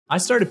I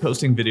started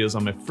posting videos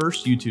on my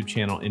first YouTube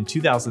channel in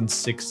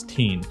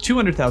 2016.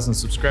 200,000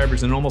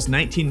 subscribers and almost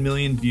 19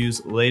 million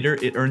views later,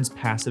 it earns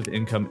passive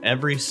income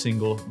every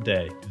single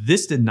day.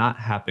 This did not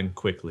happen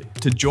quickly.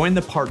 To join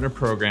the partner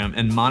program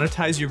and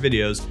monetize your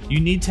videos, you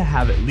need to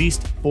have at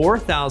least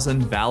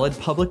 4,000 valid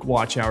public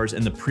watch hours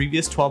in the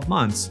previous 12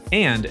 months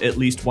and at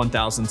least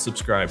 1,000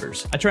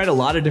 subscribers. I tried a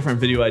lot of different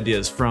video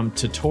ideas, from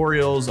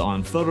tutorials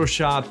on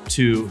Photoshop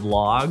to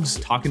vlogs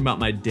talking about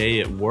my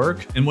day at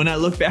work. And when I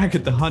look back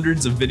at the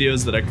hundreds of videos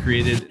that I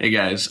created. Hey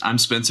guys, I'm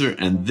Spencer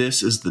and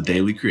this is The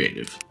Daily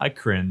Creative. I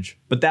cringe,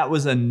 but that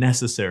was a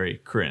necessary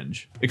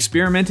cringe.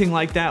 Experimenting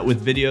like that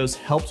with videos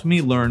helped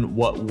me learn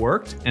what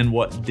worked and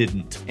what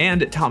didn't.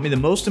 And it taught me the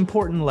most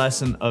important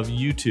lesson of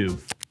YouTube: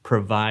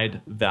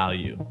 provide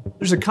value.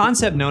 There's a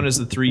concept known as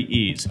the 3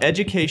 E's: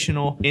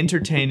 educational,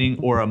 entertaining,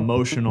 or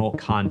emotional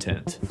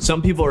content.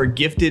 Some people are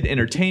gifted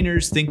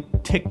entertainers, think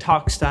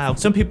TikTok style.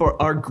 Some people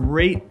are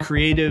great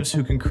creatives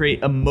who can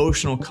create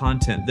emotional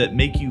content that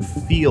make you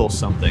feel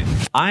something.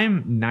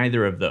 I'm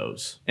neither of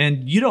those,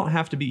 and you don't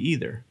have to be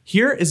either.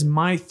 Here is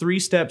my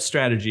 3-step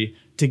strategy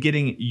to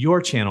getting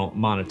your channel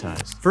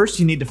monetized. First,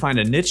 you need to find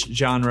a niche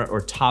genre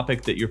or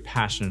topic that you're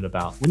passionate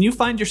about. When you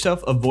find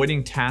yourself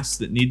avoiding tasks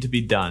that need to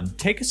be done,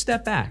 take a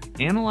step back,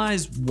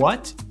 analyze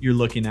what you're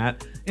looking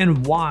at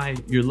and why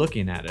you're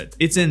looking at it.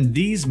 It's in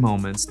these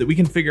moments that we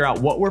can figure out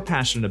what we're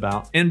passionate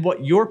about, and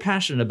what you're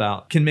passionate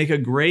about can make a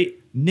great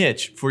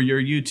niche for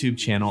your YouTube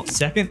channel.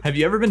 Second, have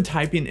you ever been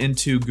typing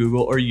into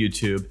Google or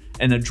YouTube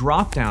and a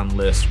drop-down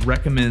list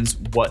recommends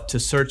what to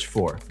search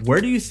for?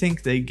 Where do you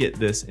think they get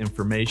this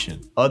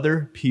information?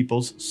 Other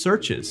people's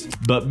searches.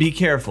 But be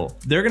careful.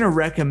 They're gonna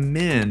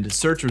recommend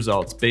search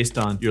results based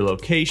on your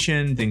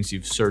location, things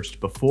you've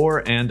searched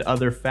before, and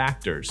other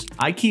factors.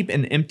 I keep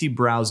an empty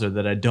browser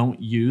that I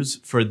don't use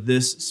for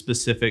this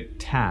specific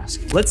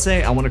task. Let's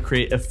say I wanna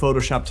create a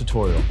Photoshop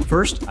tutorial.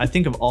 First, I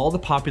think of all the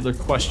popular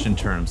question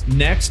terms.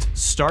 Next,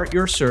 start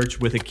your search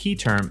with a key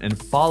term and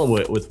follow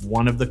it with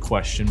one of the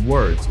question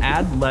words.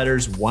 Add letters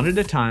one at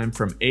a time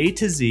from A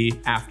to Z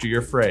after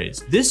your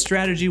phrase. This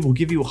strategy will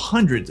give you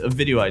hundreds of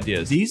video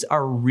ideas. These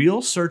are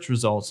real search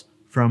results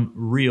from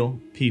real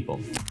people.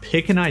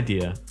 Pick an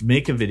idea,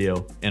 make a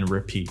video, and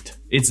repeat.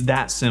 It's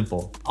that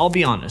simple. I'll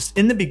be honest,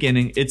 in the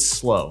beginning, it's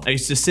slow. I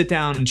used to sit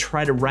down and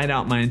try to write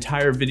out my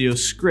entire video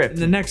script.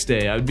 And the next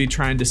day, I would be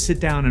trying to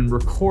sit down and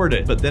record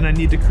it, but then I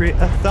need to create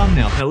a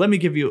thumbnail. Now, let me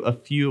give you a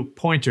few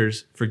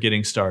pointers for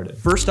getting started.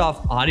 First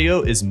off,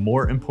 audio is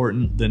more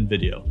important than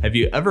video. Have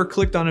you ever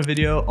clicked on a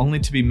video only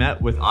to be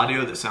met with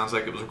audio that sounds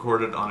like it was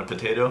recorded on a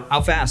potato?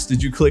 How fast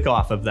did you click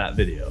off of that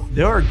video?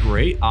 There are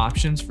great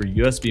options for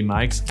USB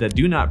mics that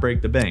do not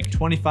break the bank.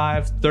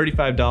 $25,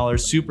 $35,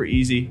 super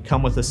easy,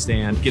 come with a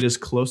stand, get as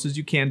close as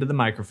you can to the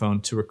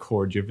microphone to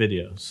record your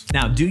videos.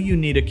 Now, do you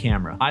need a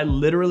camera? I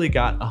literally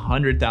got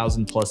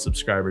 100,000 plus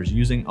subscribers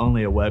using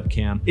only a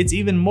webcam. It's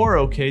even more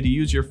okay to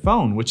use your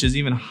phone, which is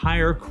even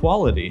higher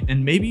quality.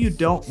 And maybe you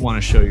don't want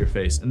to show your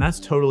face, and that's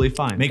totally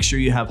fine. Make sure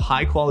you have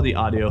high quality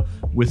audio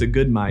with a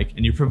good mic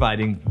and you're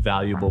providing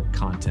valuable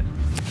content.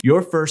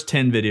 Your first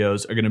 10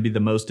 videos are going to be the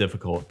most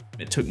difficult.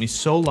 It took me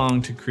so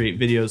long to create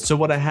videos, so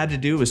what I had to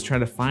do was try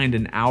to find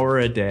an hour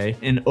a day,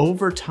 and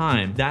over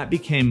time, that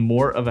became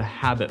more of a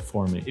habit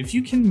for me. If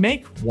you can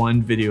make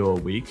one video a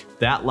week,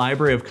 that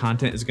library of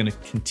content is going to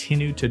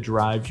continue to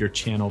drive your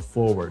channel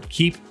forward.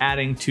 Keep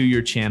adding to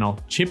your channel,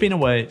 chipping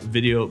away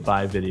video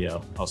by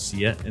video. I'll see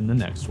you in the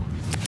next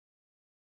one.